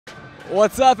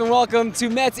What's up and welcome to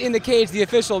Mets in the Cage, the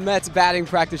official Mets batting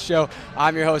practice show.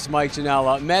 I'm your host, Mike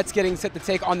Janela. Mets getting set to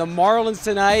take on the Marlins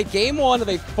tonight. Game one of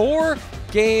a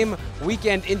 4-game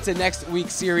weekend into next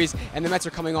week's series, and the Mets are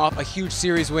coming off a huge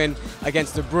series win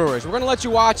against the Brewers. We're going to let you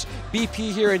watch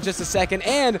BP here in just a second,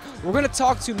 and we're going to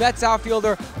talk to Mets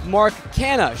outfielder Mark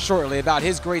Canha shortly about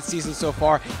his great season so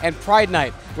far and Pride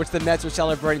Night, which the Mets are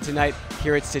celebrating tonight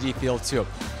here at Citi Field too.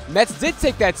 Mets did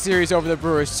take that series over the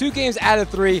Brewers, 2 games out of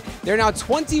 3. They're now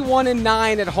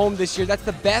 21-9 at home this year. That's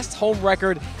the best home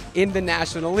record in the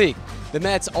National League. The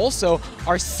Mets also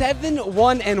are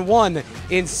 7-1-1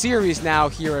 in series now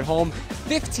here at home,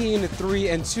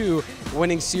 15-3-2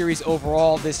 winning series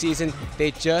overall this season.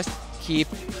 They just keep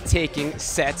taking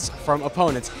sets from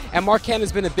opponents. And Mark Canha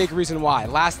has been a big reason why.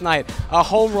 Last night, a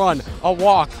home run, a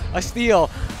walk, a steal,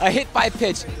 a hit by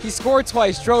pitch. He scored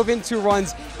twice, drove in 2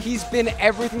 runs. He's been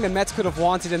everything the Mets could have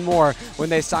wanted and more when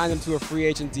they signed him to a free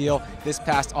agent deal this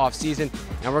past offseason.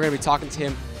 And we're going to be talking to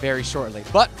him very shortly.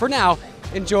 But for now,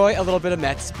 enjoy a little bit of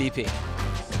Mets BP.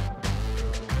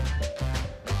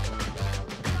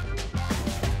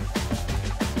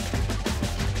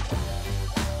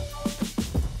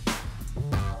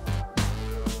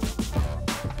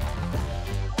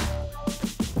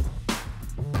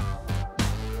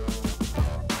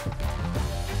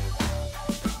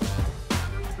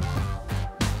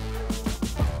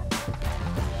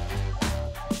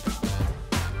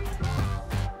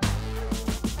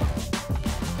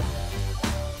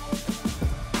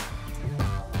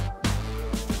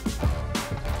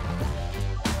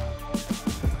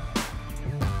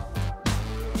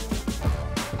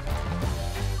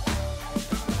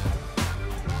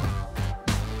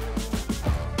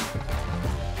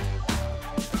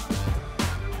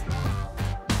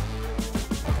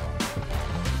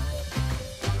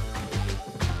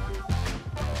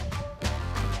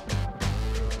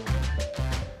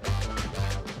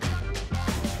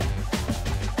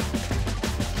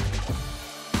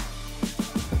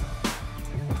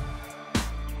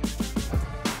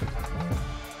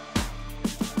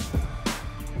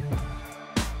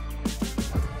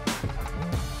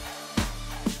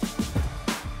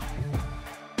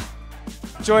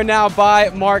 Joined now by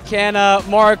Mark Canha.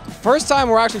 Mark, first time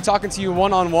we're actually talking to you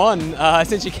one-on-one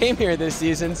since you came here this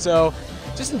season. So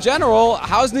just in general,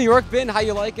 how's New York been? How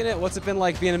you liking it? What's it been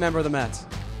like being a member of the Mets?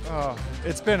 Oh,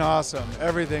 it's been awesome.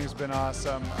 Everything's been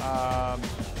awesome. I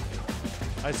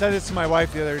said this to my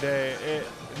wife the other day.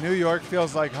 New York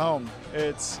feels like home.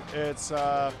 It's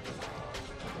a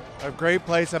great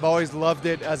place. I've always loved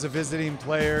it as a visiting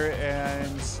player,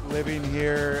 and living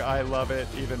here, I love it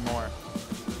even more.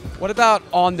 What about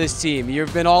on this team?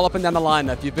 You've been all up and down the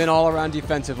lineup. You've been all around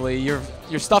defensively. You're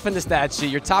stuffing the stat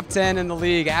sheet. You're top 10 in the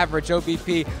league, average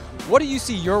OBP. What do you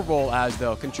see your role as,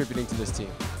 though, contributing to this team?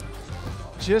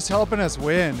 Just helping us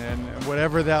win, and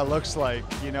whatever that looks like.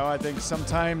 You know, I think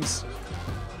sometimes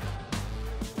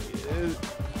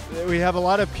we have a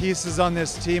lot of pieces on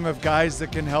this team of guys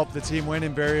that can help the team win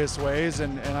in various ways,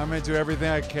 and I'm going to do everything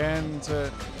I can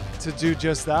to do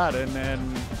just that,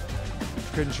 and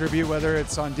contribute, whether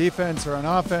it's on defense or on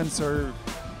offense, or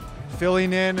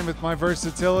filling in with my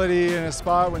versatility in a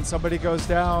spot when somebody goes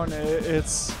down.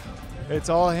 It's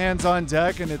all hands on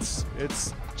deck, and it's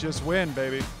just win,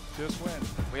 baby. Just win.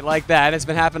 We like that. It's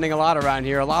been happening a lot around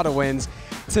here, a lot of wins.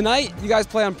 Tonight, you guys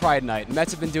play on Pride Night.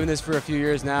 Mets have been doing this for a few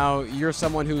years now. You're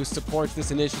someone who supports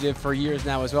this initiative for years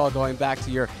now as well, going back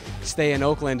to your stay in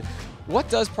Oakland. What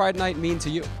does Pride Night mean to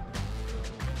you?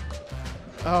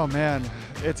 Oh, man.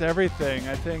 It's everything.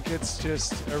 I think it's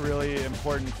just a really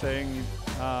important thing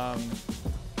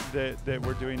that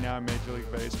we're doing now in Major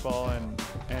League Baseball,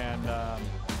 and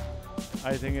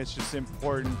I think it's just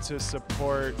important to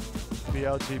support the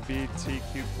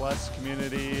LGBTQ plus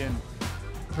community, and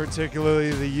particularly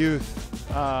the youth,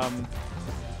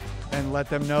 and let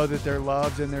them know that they're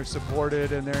loved and they're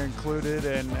supported and they're included,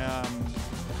 and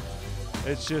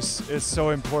it's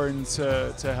so important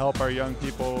to help our young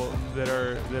people that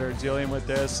are dealing with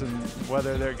this, and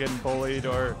whether they're getting bullied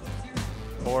or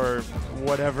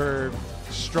whatever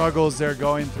struggles they're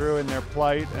going through in their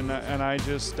plight, and I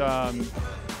just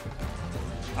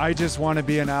want to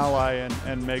be an ally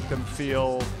and make them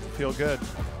feel good.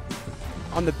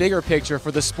 On the bigger picture,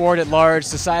 for the sport at large,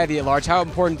 society at large, how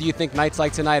important do you think nights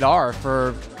like tonight are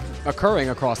for occurring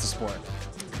across the sport?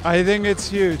 I think it's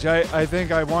huge. I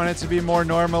think I want it to be more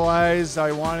normalized.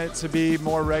 I want it to be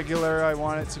more regular. I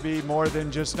want it to be more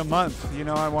than just a month. You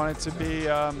know, I want it to be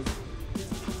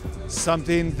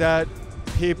something that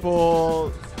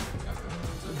people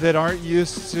that aren't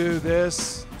used to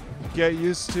this get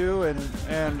used to,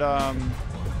 and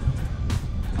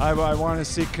I want to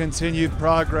see continued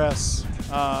progress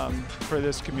for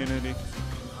this community.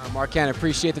 Mark Canha,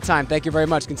 appreciate the time. Thank you very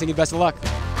much. Continued best of luck.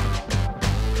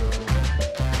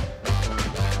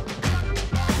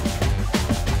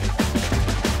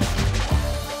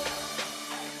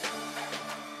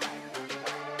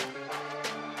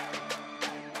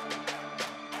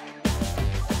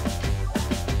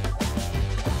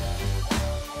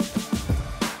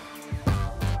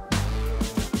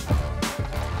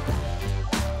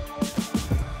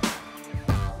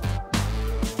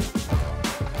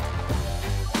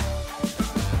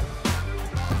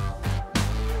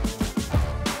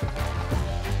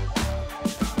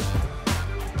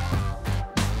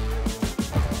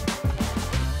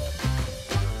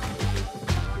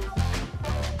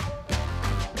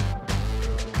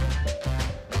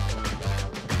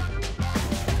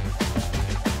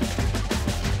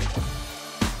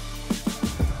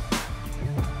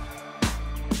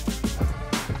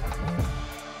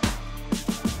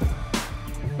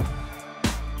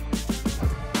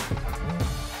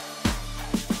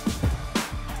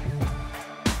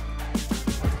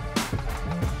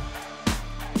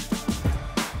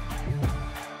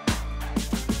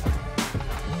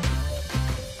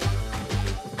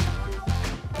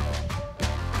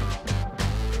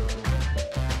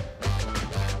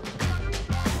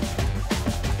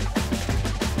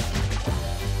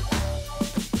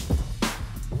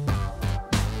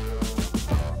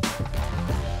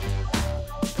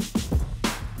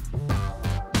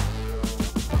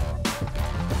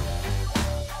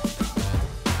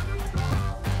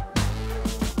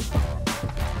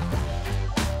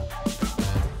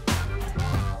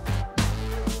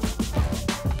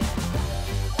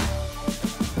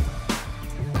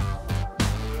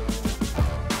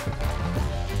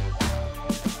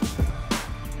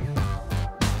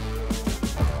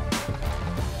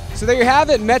 So there you have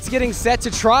it, Mets getting set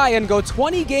to try and go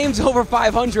 20 games over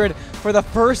 500 for the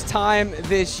first time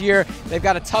this year. They've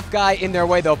got a tough guy in their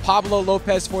way though. Pablo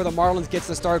Lopez for the Marlins gets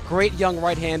the start. Great young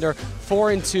right-hander,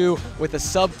 4-2 with a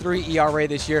sub-3 ERA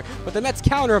this year. But the Mets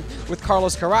counter with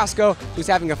Carlos Carrasco, who's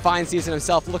having a fine season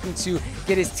himself, looking to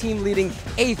get his team leading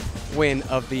 8th win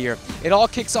of the year. It all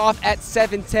kicks off at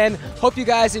 7:10. Hope you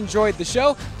guys enjoyed the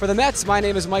show. For the Mets, my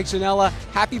name is Mike Janella.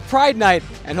 Happy Pride Night,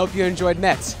 and hope you enjoyed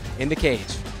Mets in the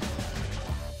Cage.